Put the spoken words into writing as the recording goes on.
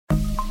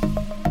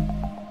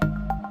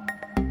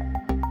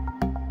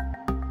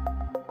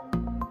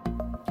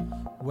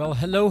Well,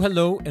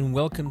 hello, and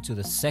welcome to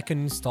the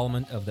second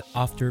installment of the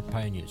After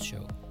Pioneers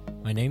Show.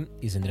 My name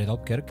is Andre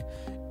Dalpkerk,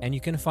 and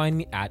you can find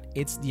me at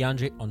It's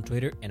DeAndre on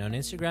Twitter and on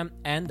Instagram,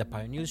 and the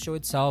Pioneers Show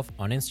itself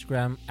on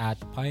Instagram at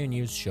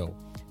Pioneers Show,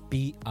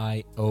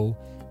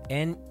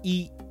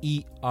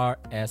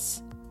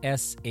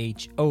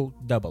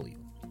 PIONEERSSHOW.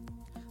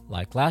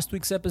 Like last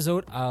week's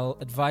episode, I'll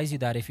advise you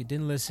that if you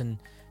didn't listen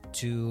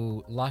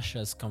to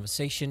Lasha's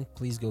conversation,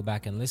 please go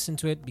back and listen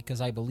to it,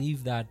 because I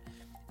believe that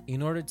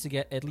in order to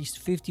get at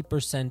least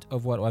 50%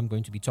 of what I'm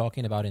going to be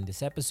talking about in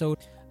this episode,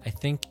 I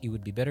think it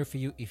would be better for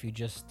you if you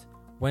just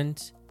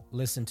went,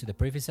 listened to the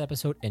previous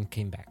episode, and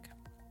came back.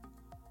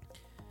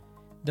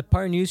 The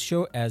Pioneers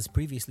Show, as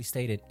previously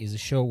stated, is a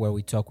show where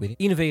we talk with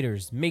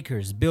innovators,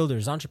 makers,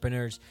 builders,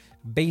 entrepreneurs,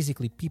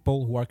 basically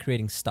people who are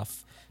creating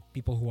stuff,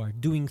 people who are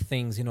doing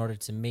things in order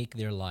to make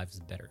their lives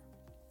better.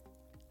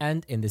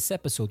 And in this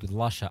episode with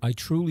Lasha, I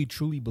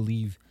truly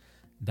believe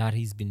that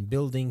he's been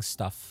building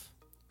stuff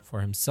for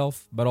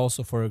himself, but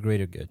also for a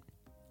greater good.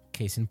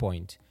 Case in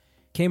point,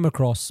 came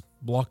across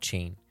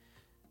blockchain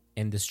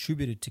and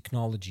distributed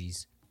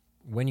technologies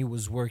when he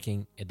was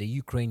working at the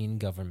Ukrainian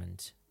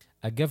government,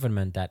 a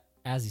government that,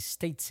 as he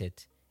states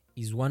it,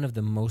 is one of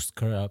the most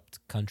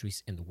corrupt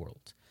countries in the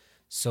world.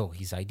 So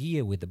his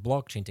idea with the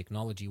blockchain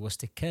technology was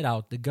to cut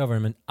out the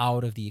government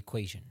out of the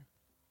equation.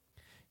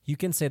 You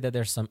can say that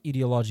there's some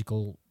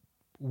ideological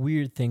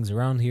weird things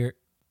around here.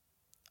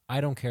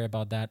 I don't care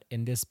about that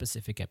in this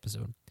specific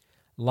episode.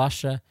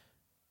 Lasha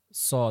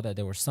saw that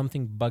there was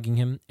something bugging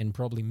him and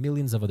probably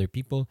millions of other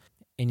people,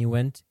 and he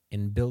went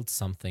and built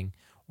something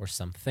or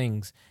some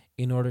things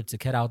in order to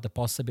cut out the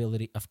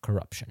possibility of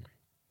corruption.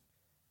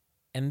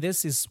 And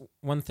this is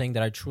one thing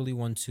that I truly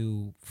want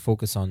to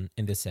focus on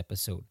in this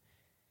episode.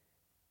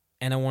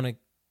 And I want to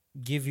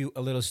give you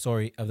a little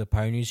story of the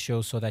Pioneers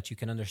Show so that you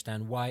can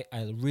understand why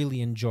I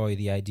really enjoy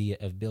the idea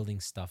of building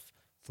stuff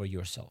for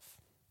yourself.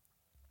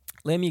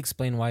 Let me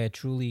explain why I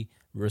truly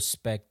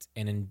respect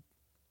and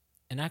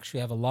actually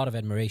have a lot of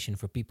admiration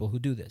for people who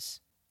do this.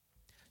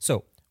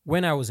 So,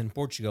 when I was in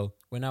Portugal,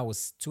 when I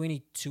was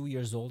 22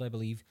 years old, I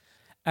believe,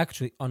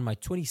 actually on my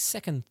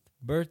 22nd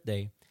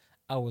birthday,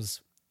 I was,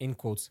 in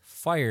quotes,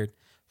 fired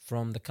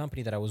from the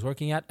company that I was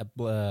working at. I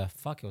was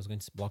going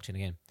to say blockchain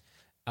again.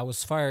 I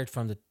was fired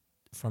from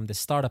the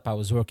startup I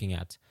was working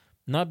at,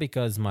 not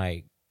because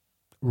my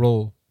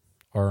role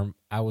or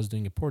I was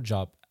doing a poor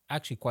job.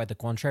 Actually, quite the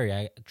contrary.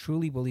 I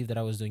truly believe that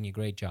I was doing a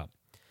great job.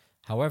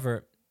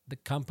 However, the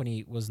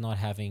company was not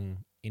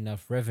having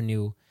enough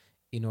revenue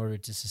in order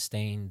to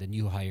sustain the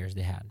new hires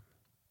they had.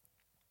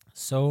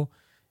 So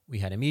we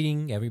had a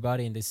meeting,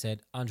 everybody, and they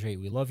said, Andre,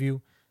 we love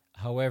you.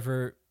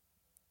 However,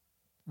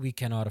 we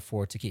cannot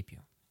afford to keep you.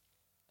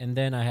 And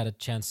then I had a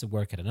chance to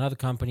work at another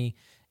company,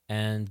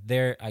 and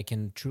there I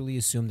can truly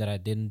assume that I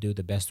didn't do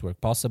the best work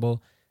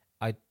possible.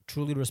 I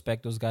truly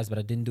respect those guys, but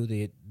I didn't do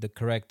the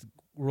correct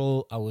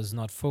role. I was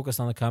not focused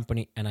on the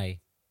company, and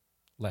I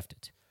left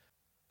it.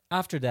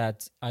 After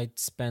that, I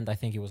spent, I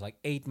think it was like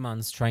 8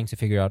 months trying to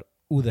figure out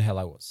who the hell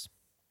I was.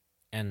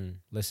 And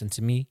listen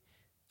to me,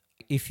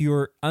 if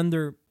you're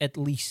under at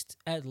least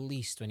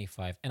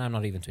 25, and I'm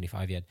not even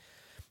 25 yet,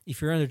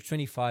 if you're under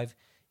 25,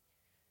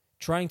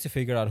 trying to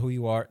figure out who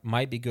you are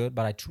might be good,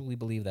 but I truly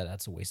believe that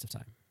that's a waste of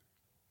time.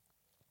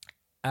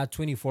 At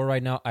 24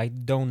 right now, I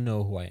don't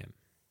know who I am.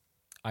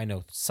 I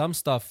know some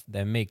stuff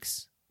that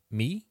makes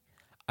me.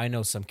 I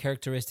know some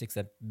characteristics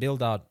that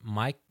build out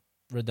my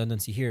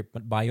redundancy here,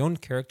 but my own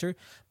character,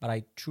 but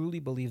I truly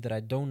believe that I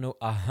don't know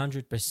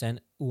 100%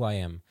 who I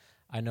am.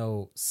 I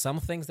know some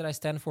things that I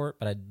stand for,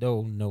 but I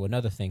don't know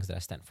another things that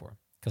I stand for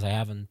because I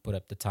haven't put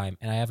up the time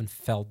and I haven't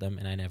felt them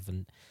and I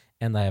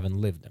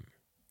haven't lived them.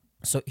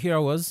 So here I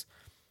was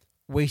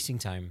wasting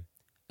time,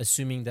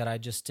 assuming that I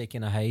just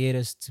taken a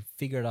hiatus to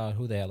figure out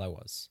who the hell I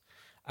was.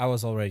 I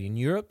was already in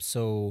Europe,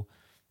 so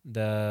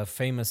the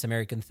famous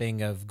American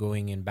thing of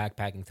going and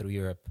backpacking through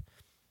Europe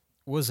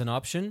was an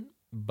option,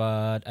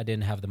 but I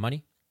didn't have the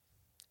money.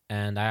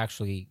 And I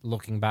actually,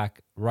 looking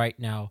back right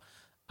now,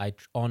 I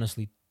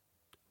honestly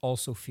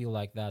also feel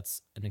like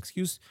that's an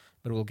excuse,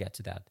 but we'll get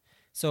to that.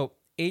 So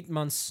 8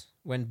 months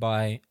went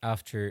by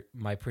after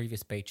my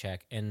previous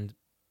paycheck, and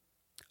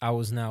I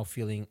was now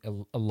feeling a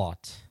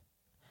lot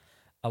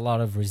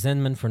of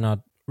resentment for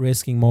not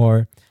risking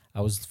more. I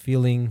was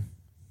feeling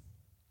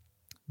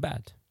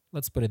bad.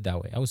 Let's put it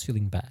that way. I was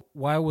feeling bad.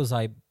 Why was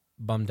I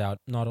bummed out?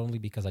 Not only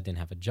because I didn't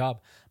have a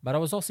job, but I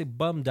was also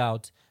bummed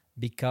out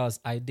because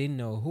I didn't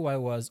know who I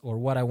was or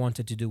what I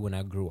wanted to do when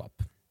I grew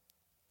up.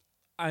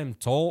 I'm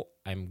tall,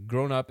 I'm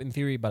grown up in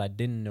theory, but I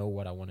didn't know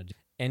what I wanted to do.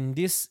 And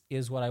this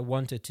is what I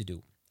wanted to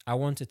do. I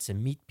wanted to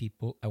meet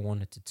people. I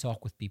wanted to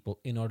talk with people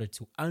in order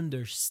to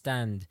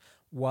understand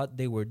what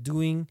they were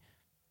doing,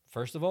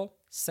 first of all.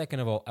 Second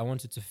of all, I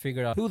wanted to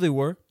figure out who they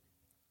were.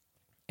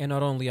 And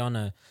not only on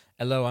a,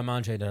 hello, I'm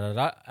Andre,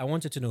 I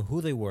wanted to know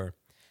who they were.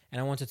 And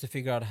I wanted to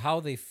figure out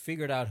how they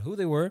figured out who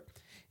they were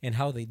and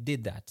how they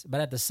did that. But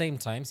at the same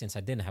time, since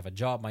I didn't have a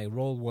job, my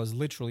role was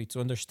literally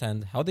to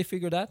understand how they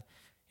figured that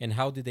and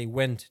how did they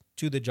went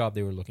to the job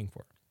they were looking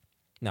for.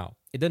 Now,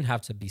 it doesn't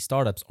have to be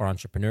startups or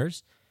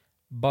entrepreneurs,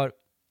 but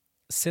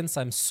since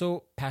I'm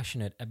so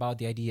passionate about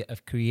the idea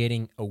of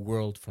creating a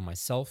world for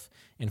myself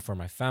and for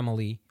my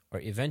family or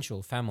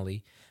eventual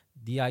family,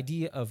 the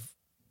idea of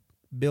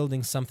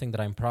building something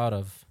that I'm proud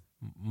of,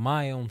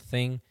 my own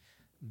thing,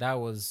 that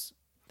was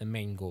the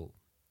main goal.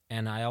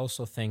 And I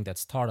also think that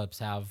startups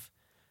have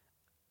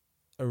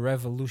a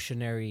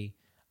revolutionary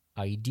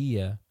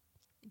idea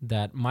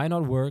that might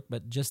not work,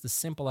 but just the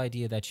simple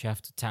idea that you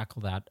have to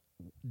tackle that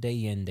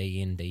day in, day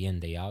in, day in,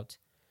 day out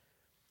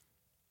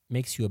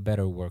makes you a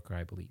better worker,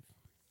 I believe.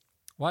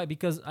 Why?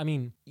 Because I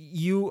mean,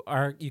 you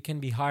can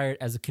be hired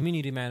as a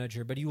community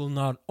manager, but you will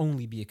not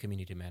only be a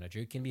community manager.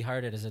 You can be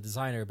hired as a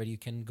designer, but you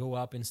can go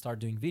up and start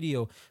doing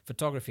video,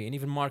 photography, and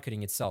even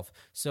marketing itself.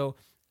 So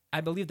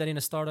I believe that in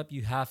a startup,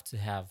 you have to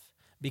have,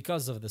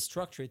 because of the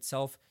structure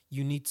itself,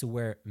 you need to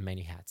wear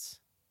many hats.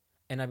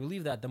 And I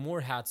believe that the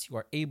more hats you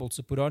are able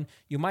to put on,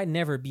 you might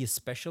never be a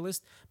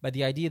specialist, but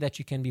the idea that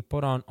you can be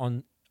put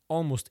on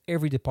almost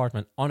every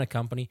department on a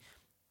company,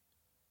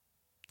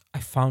 I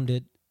found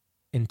it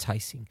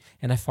enticing.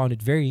 And I found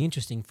it very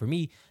interesting for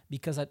me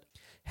because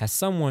as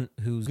someone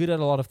who's good at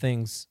a lot of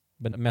things,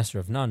 but a master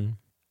of none,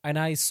 and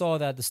I saw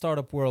that the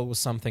startup world was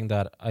something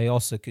that I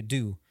also could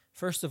do.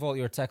 First of all,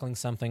 you're tackling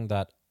something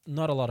that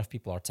not a lot of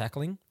people are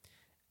tackling.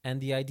 And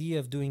the idea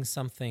of doing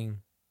something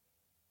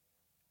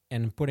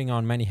and putting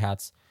on many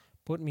hats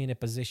put me in a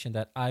position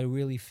that I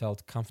really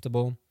felt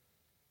comfortable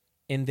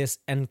in this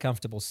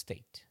uncomfortable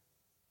state.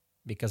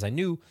 Because I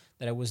knew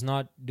that I was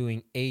not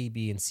doing A,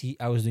 B, and C.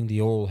 I was doing the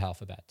whole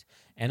alphabet.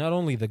 And not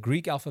only the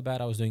Greek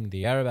alphabet, I was doing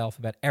the Arab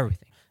alphabet,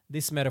 everything.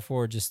 This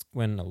metaphor just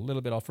went a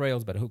little bit off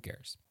rails, but who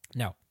cares?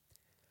 Now,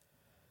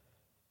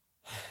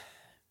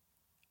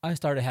 I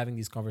started having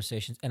these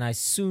conversations, and as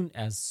soon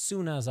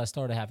as I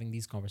started having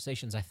these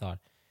conversations, I thought,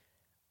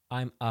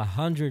 I'm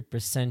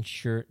 100%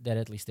 sure that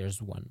at least there's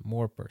one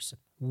more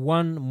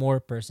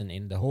person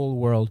in the whole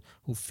world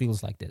who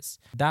feels like this.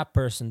 That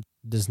person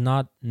does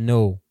not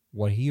know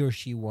what he or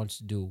she wants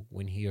to do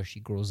when he or she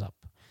grows up.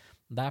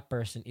 That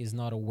person is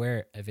not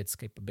aware of its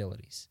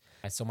capabilities.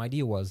 So my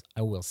idea was,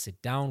 I will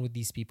sit down with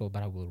these people,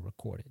 but I will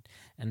record it.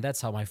 And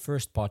that's how my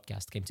first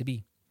podcast came to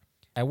be.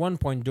 At one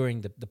point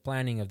during the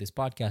planning of this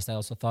podcast, I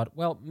also thought,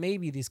 well,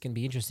 maybe this can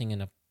be interesting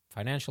in a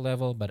financial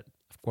level, but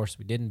of course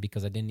we didn't,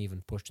 because I didn't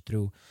even push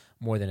through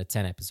more than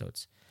 10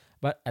 episodes.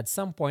 But at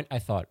some point I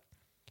thought,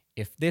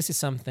 if this is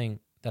something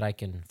that I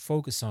can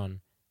focus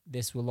on,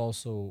 this will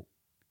also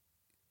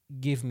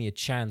give me a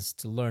chance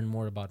to learn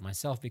more about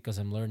myself, because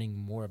I'm learning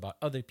more about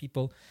other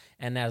people.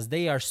 And as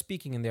they are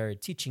speaking and they're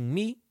teaching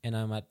me, and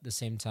I'm at the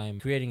same time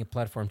creating a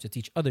platform to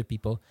teach other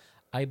people,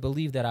 I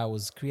believe that I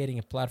was creating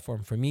a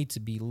platform for me to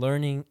be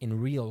learning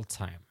in real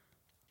time.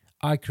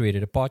 I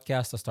created a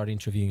podcast. I started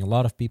interviewing a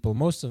lot of people.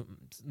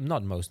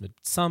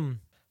 Some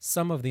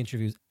of the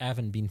interviews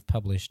haven't been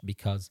published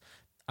because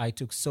I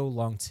took so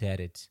long to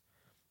edit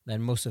that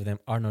most of them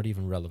are not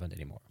even relevant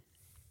anymore.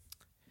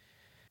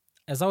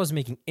 As I was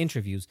making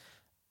interviews,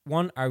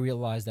 one, I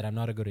realized that I'm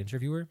not a good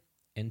interviewer.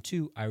 And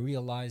two, I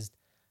realized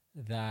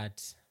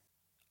that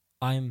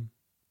I'm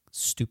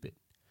stupid.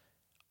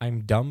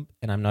 I'm dumb,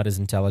 and I'm not as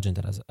intelligent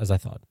as I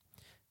thought.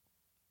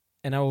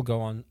 And I'll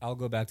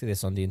go back to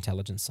this on the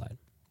intelligence side.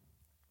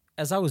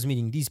 As I was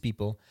meeting these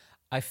people,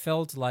 I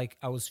felt like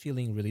I was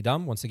feeling really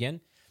dumb once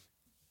again.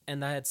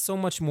 And I had so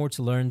much more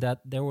to learn, that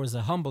there was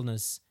a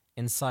humbleness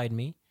inside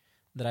me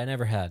that I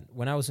never had.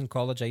 When I was in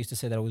college, I used to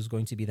say that I was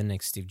going to be the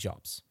next Steve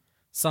Jobs.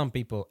 Some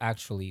people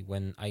actually,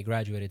 when I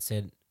graduated,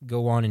 said,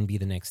 go on and be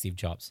the next Steve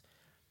Jobs.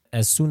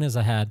 As soon as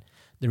I had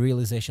the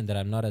realization that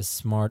I'm not as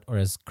smart or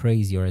as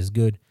crazy or as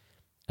good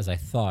as I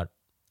thought,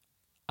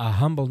 a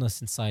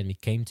humbleness inside me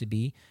came to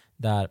be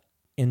that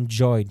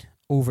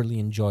overly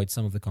enjoyed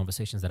some of the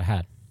conversations that I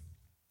had.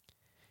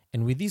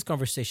 And with these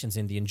conversations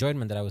and the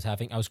enjoyment that I was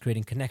having, I was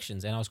creating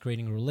connections and I was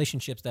creating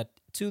relationships that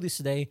to this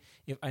day,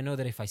 if I know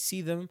that if I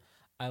see them,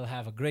 I'll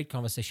have a great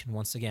conversation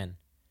once again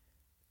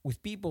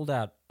with people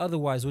that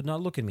otherwise would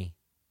not look at me.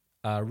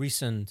 A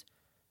recent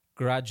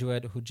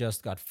graduate who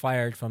just got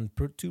fired from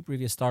 2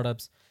 previous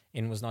startups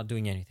and was not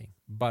doing anything.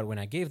 But when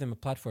I gave them a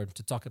platform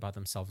to talk about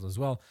themselves as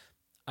well,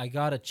 I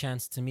got a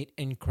chance to meet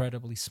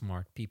incredibly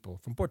smart people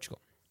from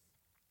Portugal.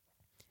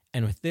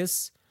 And with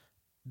this,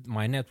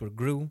 my network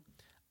grew.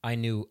 I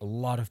knew a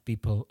lot of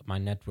people. My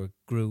network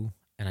grew,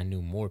 and I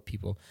knew more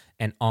people,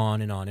 and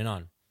on and on and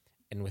on.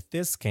 And with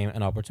this came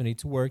an opportunity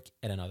to work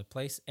at another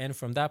place. And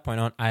from that point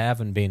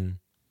on,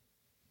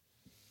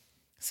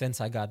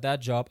 since I got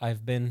that job,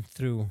 I've been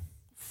through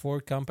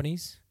 4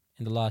 companies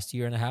in the last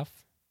year and a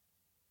half.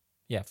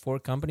 4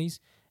 companies,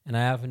 and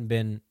I haven't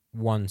been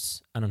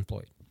once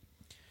unemployed.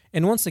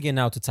 And once again,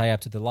 now to tie up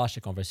to the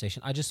Lasha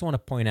conversation, I just want to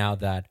point out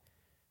that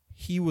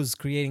he was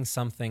creating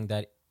something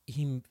that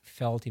he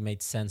felt it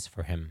made sense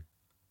for him.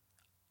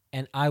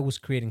 And I was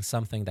creating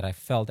something that I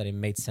felt that it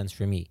made sense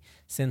for me.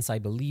 Since I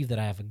believe that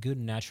I have a good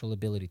natural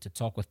ability to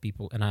talk with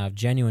people and I have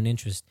genuine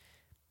interest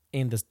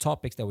in the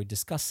topics that we're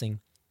discussing,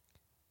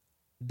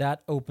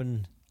 that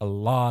opened a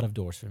lot of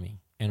doors for me.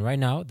 And right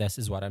now, this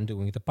is what I'm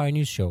doing with the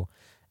Pioneers Show.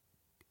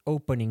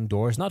 Opening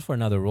doors, not for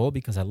another role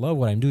because I love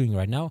what I'm doing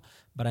right now,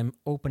 but I'm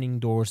opening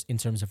doors in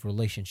terms of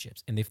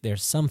relationships. And if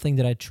there's something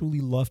that I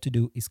truly love to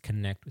do is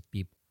connect with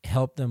people,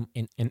 help them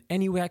in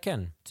any way I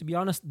can. To be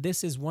honest,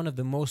 this is one of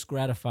the most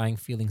gratifying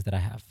feelings that I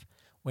have.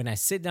 When I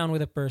sit down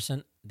with a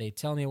person, they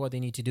tell me what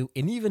they need to do.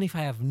 And even if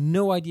I have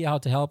no idea how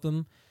to help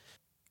them,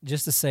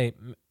 just to say,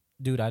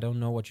 dude, I don't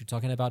know what you're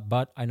talking about,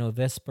 but I know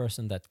this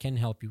person that can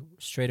help you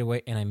straight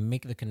away. And I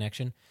make the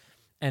connection.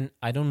 And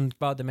I don't think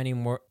about them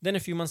anymore. Then a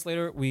few months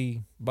later,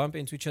 we bump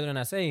into each other and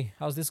I say, hey,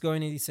 how's this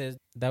going? And he says,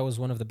 that was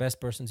one of the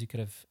best persons you could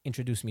have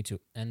introduced me to.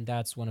 And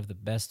that's one of the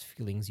best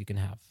feelings you can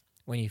have.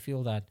 When you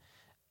feel that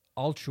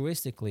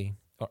altruistically,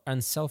 or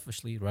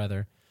unselfishly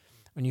rather,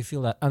 when you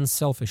feel that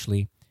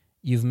unselfishly,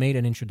 you've made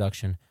an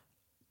introduction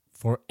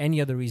for any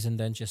other reason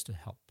than just to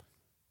help.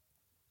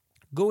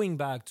 Going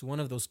back to one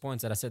of those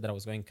points that I said that I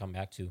was going to come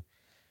back to,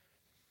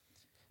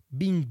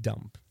 being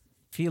dumb,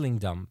 feeling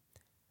dumb.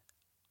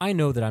 I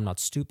know that I'm not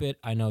stupid.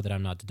 I know that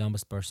I'm not the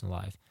dumbest person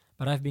alive.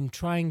 But I've been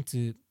trying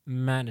to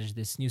manage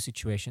this new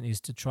situation is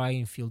to try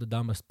and feel the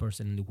dumbest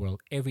person in the world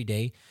every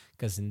day.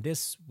 Because in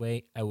this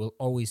way, I will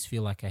always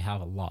feel like I have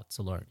a lot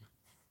to learn.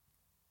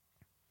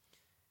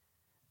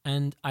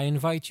 And I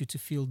invite you to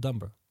feel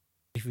dumber.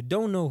 If you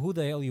don't know who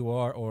the hell you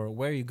are or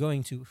where you're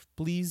going to,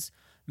 please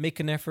make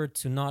an effort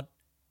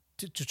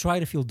to try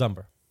to feel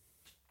dumber.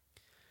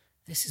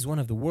 This is one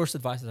of the worst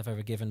advices I've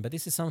ever given, but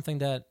this is something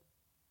that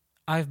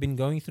I've been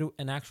going through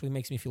and actually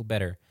makes me feel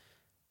better.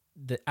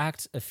 The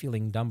act of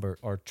feeling dumber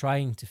or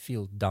trying to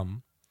feel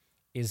dumb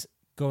is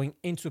going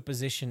into a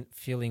position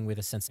feeling with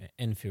a sense of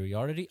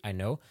inferiority, I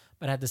know,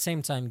 but at the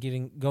same time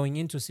going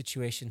into a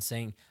situation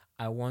saying,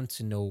 I want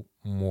to know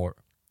more.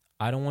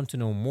 I don't want to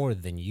know more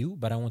than you,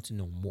 but I want to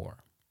know more.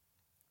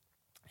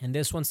 And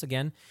this, once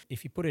again,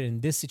 if you put it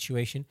in this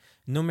situation,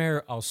 no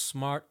matter how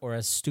smart or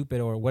as stupid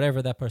or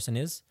whatever that person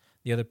is,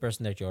 the other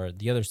person that you're,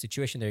 the other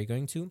situation that you're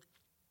going to,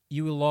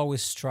 you will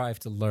always strive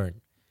to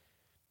learn.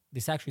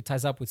 This actually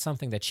ties up with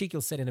something that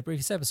Shikil said in the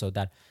previous episode,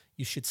 that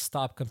you should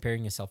stop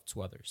comparing yourself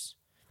to others.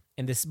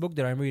 In this book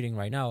that I'm reading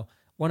right now,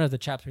 one of the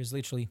chapters is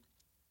literally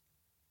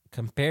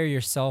compare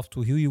yourself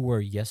to who you were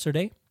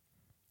yesterday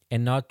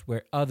and not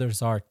where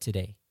others are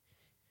today.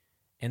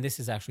 And this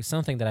is actually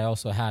something that I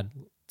also had.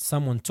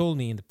 Someone told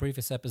me in the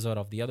previous episode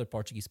of the other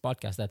Portuguese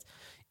podcast that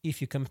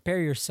if you compare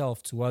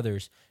yourself to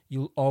others,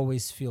 you'll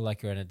always feel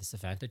like you're at a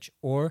disadvantage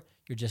or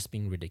you're just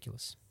being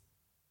ridiculous.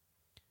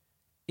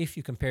 If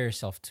you compare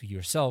yourself to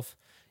yourself,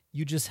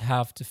 you just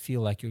have to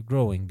feel like you're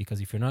growing, because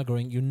if you're not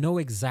growing, you know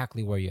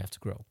exactly where you have to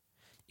grow.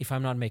 If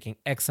I'm not making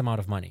X amount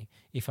of money,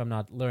 if I'm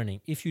not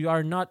learning, if you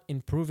are not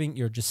improving,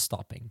 you're just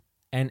stopping.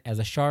 And as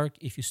a shark,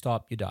 if you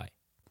stop, you die.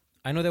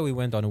 I know that we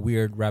went on a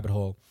weird rabbit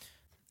hole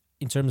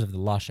in terms of the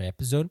Lasha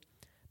episode,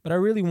 but I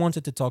really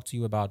wanted to talk to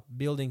you about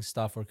building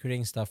stuff or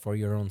creating stuff for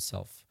your own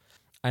self.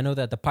 I know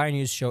that the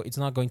Pioneers Show, it's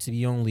not going to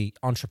be only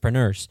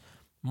entrepreneurs.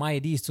 My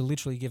idea is to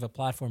literally give a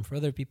platform for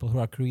other people who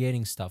are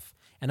creating stuff.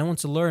 And I want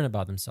to learn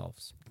about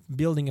themselves.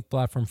 Building a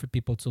platform for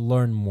people to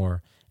learn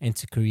more and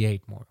to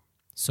create more.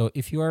 So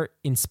if you are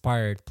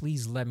inspired,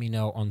 please let me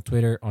know on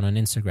Twitter, on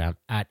Instagram,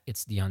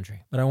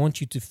 @itsDeandre. But I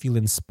want you to feel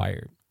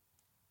inspired.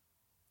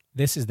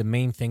 This is the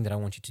main thing that I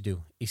want you to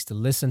do, is to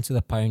listen to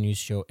the Pioneers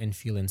Show and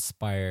feel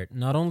inspired.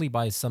 Not only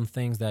by some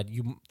things that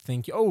you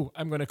think, oh,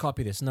 I'm going to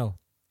copy this. No.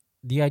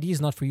 The idea is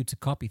not for you to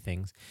copy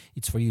things.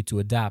 It's for you to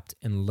adapt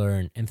and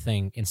learn and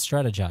think and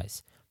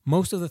strategize.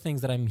 Most of the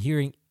things that I'm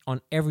hearing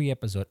on every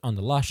episode, on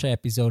the Lasha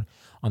episode,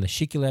 on the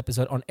Shikil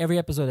episode, on every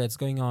episode that's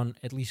going on,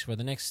 at least for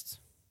the next,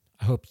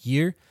 I hope,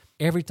 year,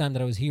 every time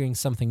that I was hearing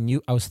something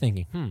new, I was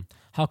thinking,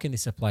 how can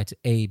this apply to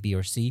A, B,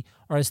 or C?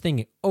 Or I was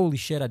thinking, holy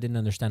shit, I didn't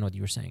understand what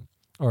you were saying.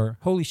 Or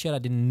holy shit, I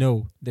didn't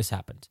know this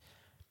happened.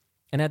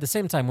 And at the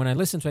same time, when I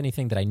listened to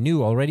anything that I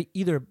knew already,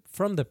 either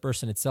from the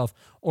person itself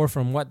or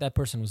from what that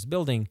person was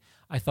building,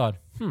 I thought,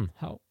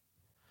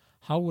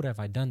 how would have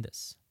I done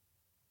this?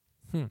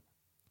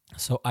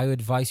 So I would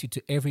advise you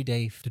to every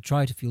day to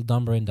try to feel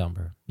dumber and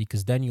dumber,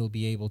 because then you'll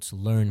be able to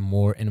learn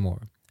more and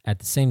more. At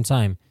the same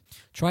time,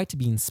 try to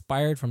be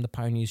inspired from the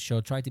Pioneers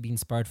Show. Try to be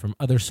inspired from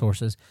other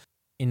sources.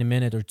 In a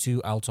minute or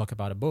two, I'll talk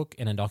about a book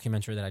and a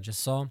documentary that I just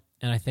saw,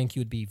 and I think it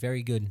would be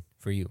very good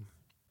for you.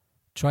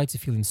 Try to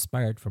feel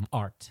inspired from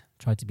art.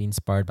 Try to be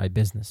inspired by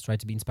business. Try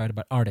to be inspired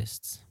by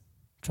artists.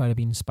 Try to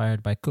be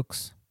inspired by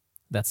cooks.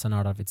 That's an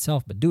art of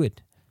itself, but do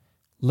it.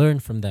 Learn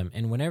from them.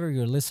 And whenever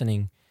you're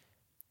listening,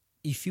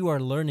 if you are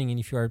learning and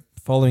if you are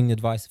following the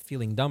advice of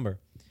feeling dumber,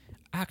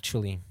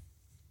 actually,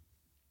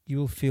 you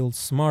will feel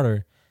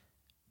smarter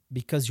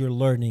because you're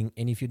learning.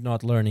 And if you're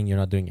not learning, you're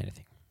not doing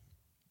anything.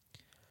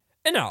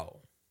 And now,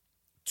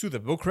 to the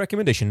book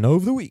recommendation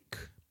of the week.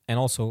 And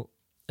also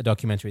a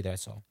documentary that I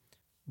saw.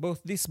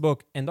 Both this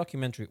book and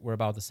documentary were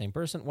about the same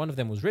person. One of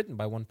them was written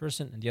by one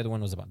person and the other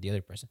one was about the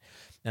other person.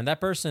 And that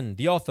person,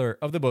 the author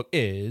of the book,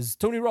 is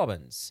Tony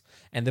Robbins.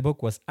 And the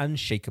book was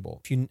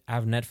Unshakable. If you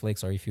have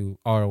Netflix or if you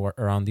are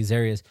around these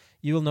areas,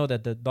 you will know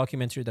that the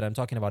documentary that I'm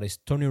talking about is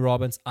Tony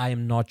Robbins, I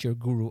Am Not Your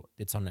Guru.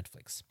 It's on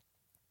Netflix.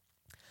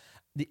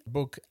 the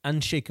book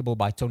Unshakable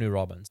by Tony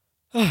Robbins.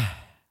 Let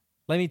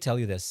me tell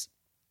you this.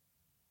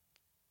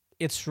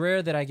 It's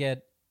rare that I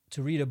get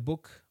to read a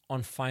book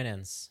on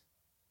finance,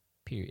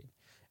 period.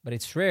 But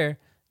it's rare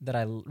that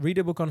I read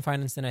a book on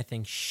finance and I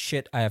think,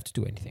 shit, I have to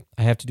do anything.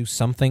 I have to do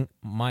something.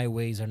 My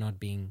ways are not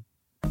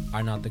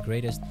the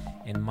greatest,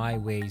 and my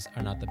ways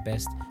are not the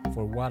best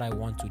for what I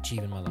want to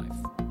achieve in my life.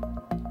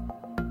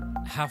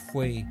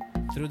 Halfway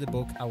through the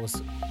book, I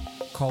was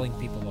calling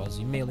people, I was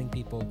emailing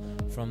people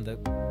from the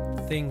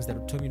things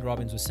that Tony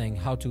Robbins was saying,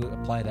 how to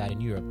apply that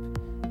in Europe,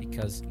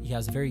 because he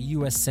has a very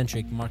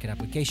US-centric market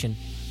application.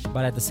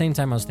 But at the same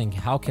time, I was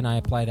thinking, how can I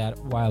apply that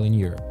while in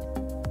Europe?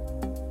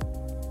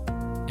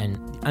 And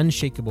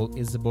Unshakable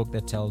is the book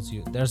that tells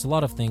you there's a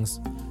lot of things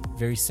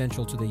very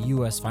central to the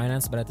US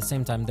finance, but at the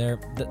same time,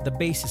 the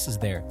basis is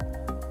there.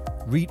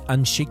 Read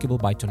Unshakable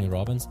by Tony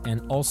Robbins.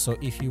 And also,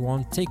 if you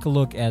want, take a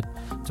look at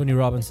Tony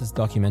Robbins'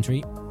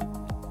 documentary.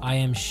 I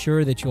am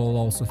sure that you'll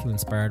also feel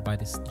inspired by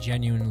this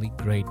genuinely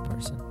great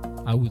person.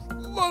 I would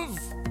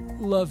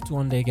love to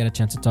one day get a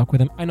chance to talk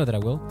with him. I know that I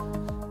will.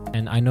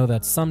 And I know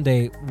that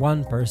someday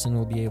one person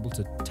will be able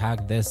to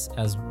tag this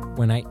as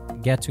when I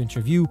get to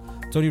interview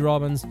Tony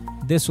Robbins,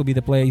 this will be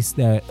the place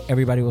that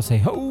everybody will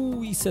say,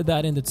 oh, he said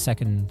that in the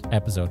second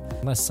episode.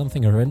 Unless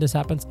something horrendous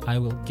happens, I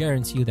will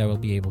guarantee you that I will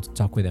be able to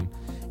talk with him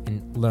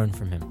and learn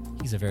from him.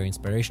 He's a very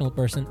inspirational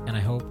person, and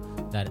I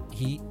hope that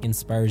he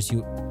inspires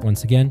you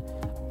once again.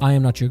 I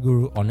Am Not Your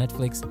Guru on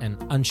Netflix and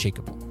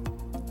Unshakable.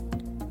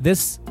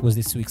 This was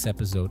this week's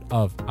episode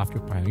of After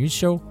Pioneers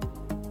Show.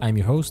 I'm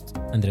your host,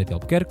 André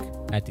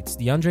Delpkerk, at It's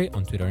DeAndre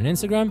on Twitter and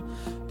Instagram.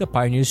 The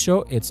Pioneers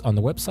Show, it's on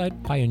the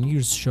website,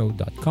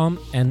 pioneersshow.com,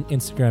 and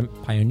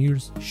Instagram,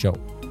 Pioneers Show.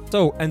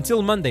 So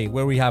until Monday,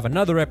 where we have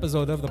another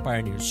episode of The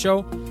Pioneers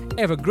Show,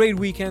 have a great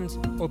weekend.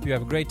 Hope you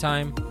have a great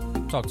time.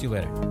 Talk to you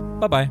later.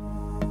 Bye-bye.